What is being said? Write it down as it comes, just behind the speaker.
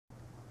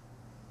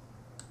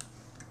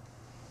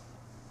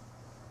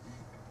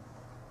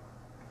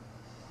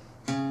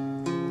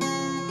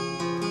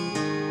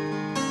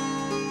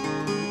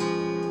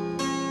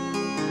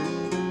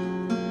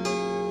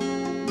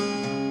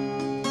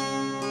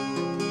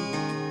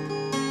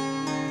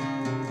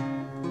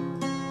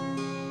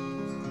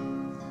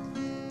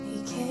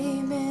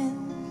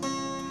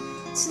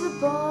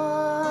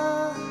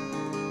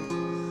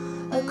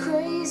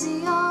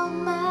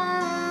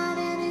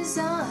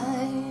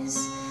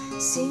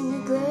see me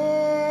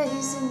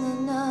glaze in the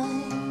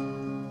night.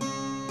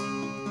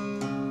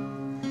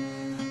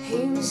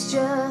 He was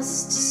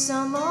just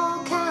some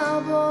old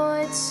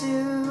cowboy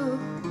too.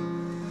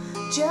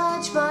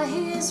 Judged by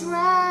his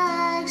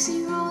rags,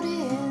 he rode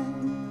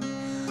in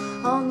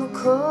on the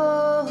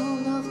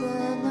cold of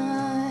the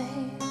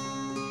night.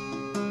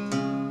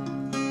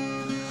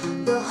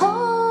 The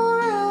whole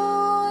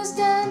room was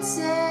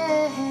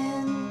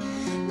dancing.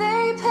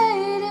 They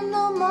paid him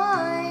no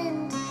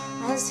mind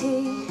as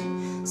he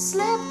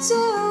slipped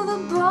to the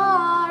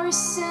bar. He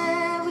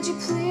said, "Would you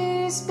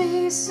please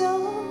be so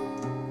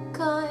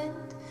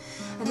kind?"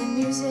 And the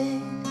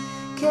music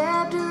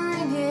kept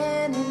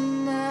ringing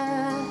in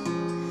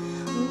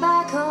the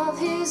back of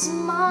his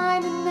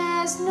mind. And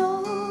there's no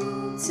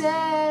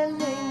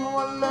telling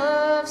what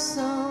love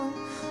song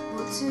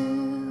will do.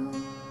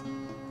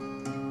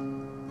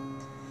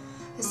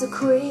 As the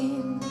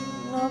queen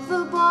of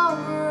the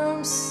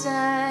ballroom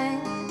sang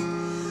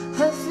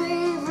her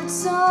favorite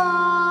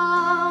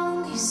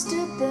song, he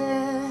stood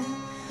there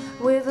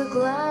with a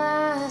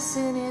glass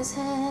in his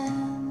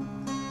hand.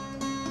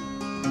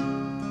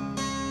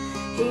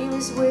 He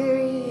was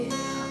weary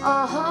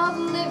of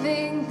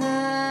living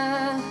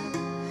the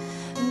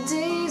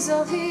days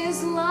of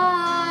his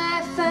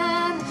life,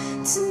 and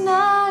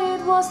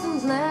tonight was the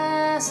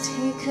last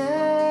he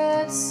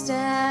could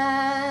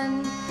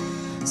stand.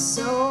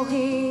 So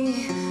he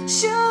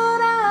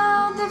shut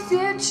out the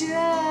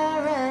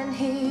future and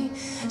he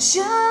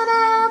shut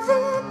out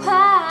the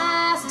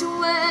past,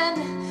 when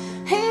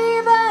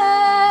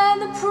even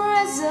the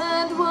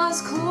present was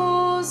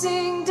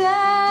closing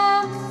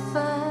down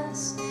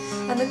fast.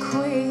 And the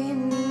queen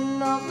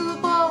of the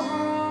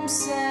ballroom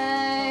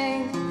sang,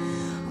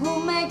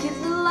 "We'll make it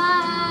the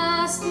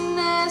last," and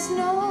there's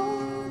no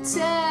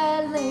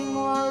telling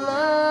what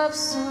love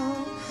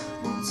song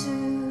will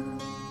do.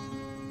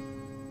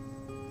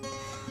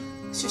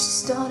 So she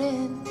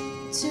started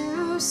to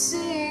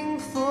sing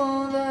for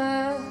the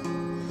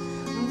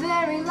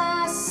very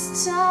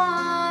last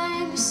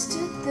time. He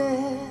stood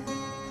there,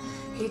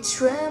 he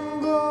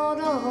trembled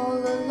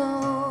all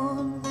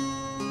alone,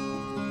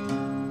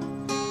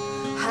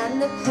 and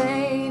the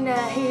pain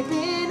that he'd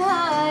been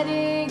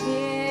hiding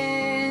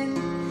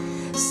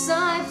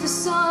inside for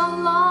so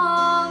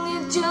long,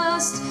 it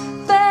just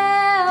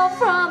fell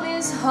from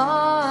his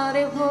heart.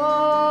 It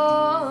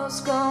was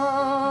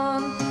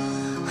gone,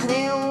 and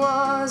it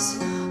was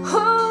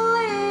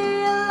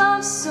only a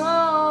love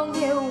song.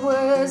 It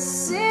was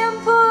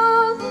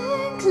simple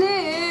and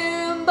clear,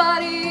 but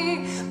he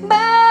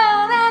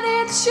bowed and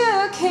it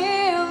shook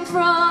him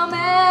from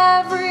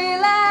every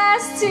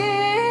last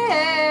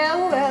tear.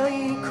 Well,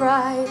 he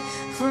cried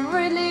from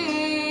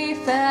relief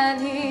and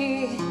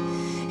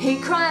he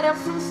cried out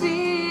from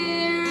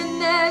fear, and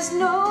there's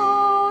no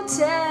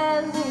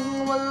telling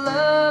what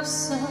love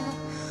song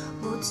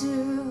will do.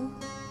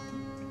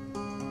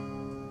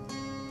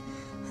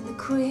 And the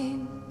queen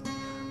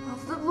of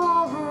the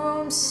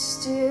ballroom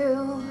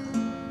still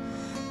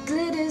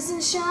glitters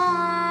and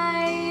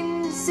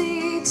shines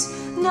each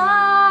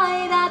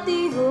night at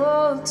the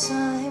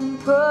old-time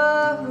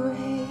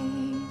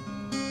parade.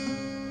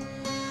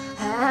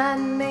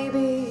 And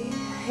maybe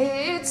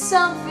it's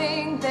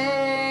something they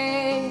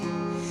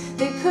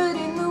put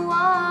in the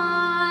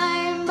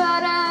wine,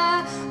 but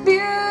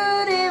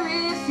beauty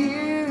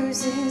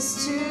refuses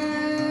to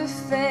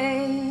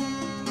fade.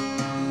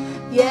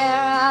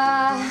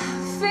 Yeah, I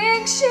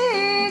think she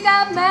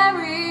got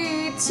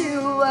married to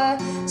a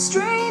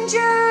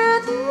stranger,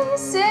 they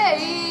say,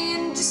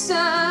 and just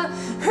a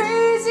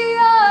crazy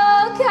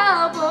old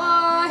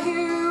cowboy who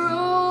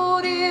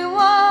rode in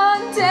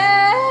one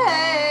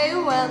day.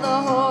 Well, the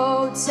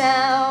whole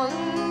town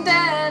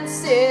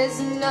dances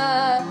and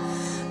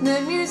the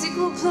music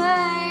will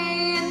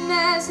play, and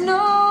there's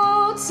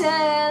no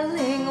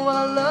telling what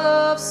a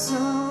love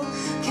song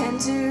can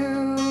do.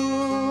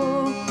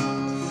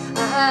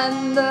 And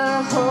the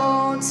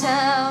whole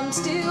town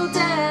still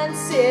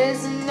dances,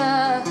 and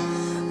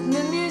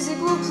the music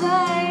will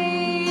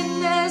play, and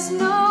there's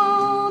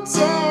no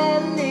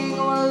telling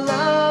what a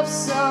love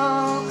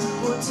song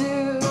will do.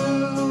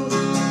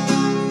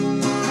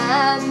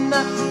 And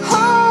the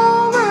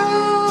whole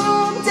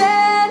room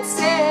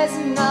dances,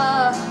 and the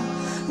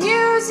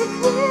music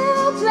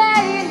will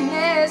play, and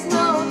there's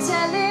no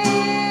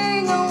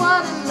telling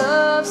what a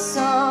love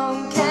song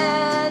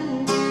can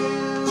do.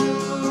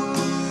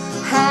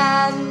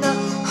 And the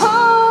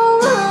whole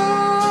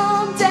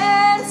room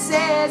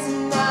dances,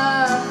 and the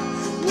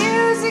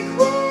music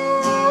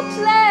will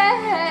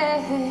play.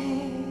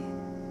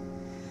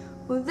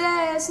 Well,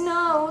 there's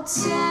no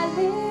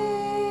telling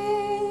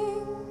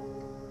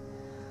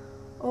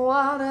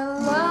what a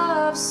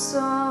love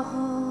song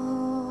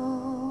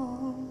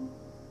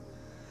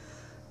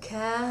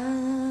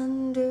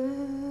can do.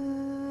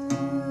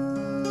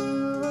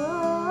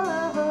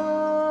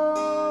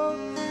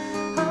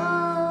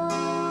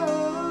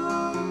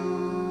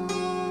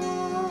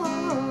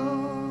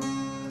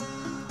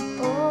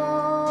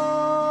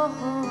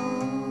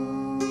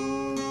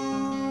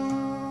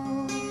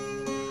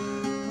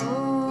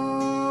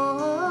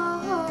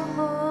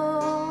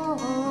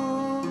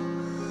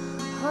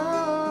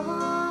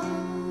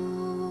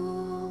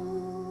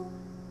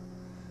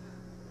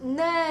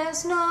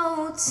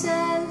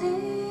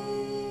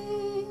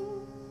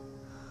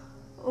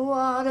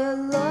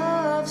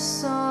 love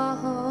song.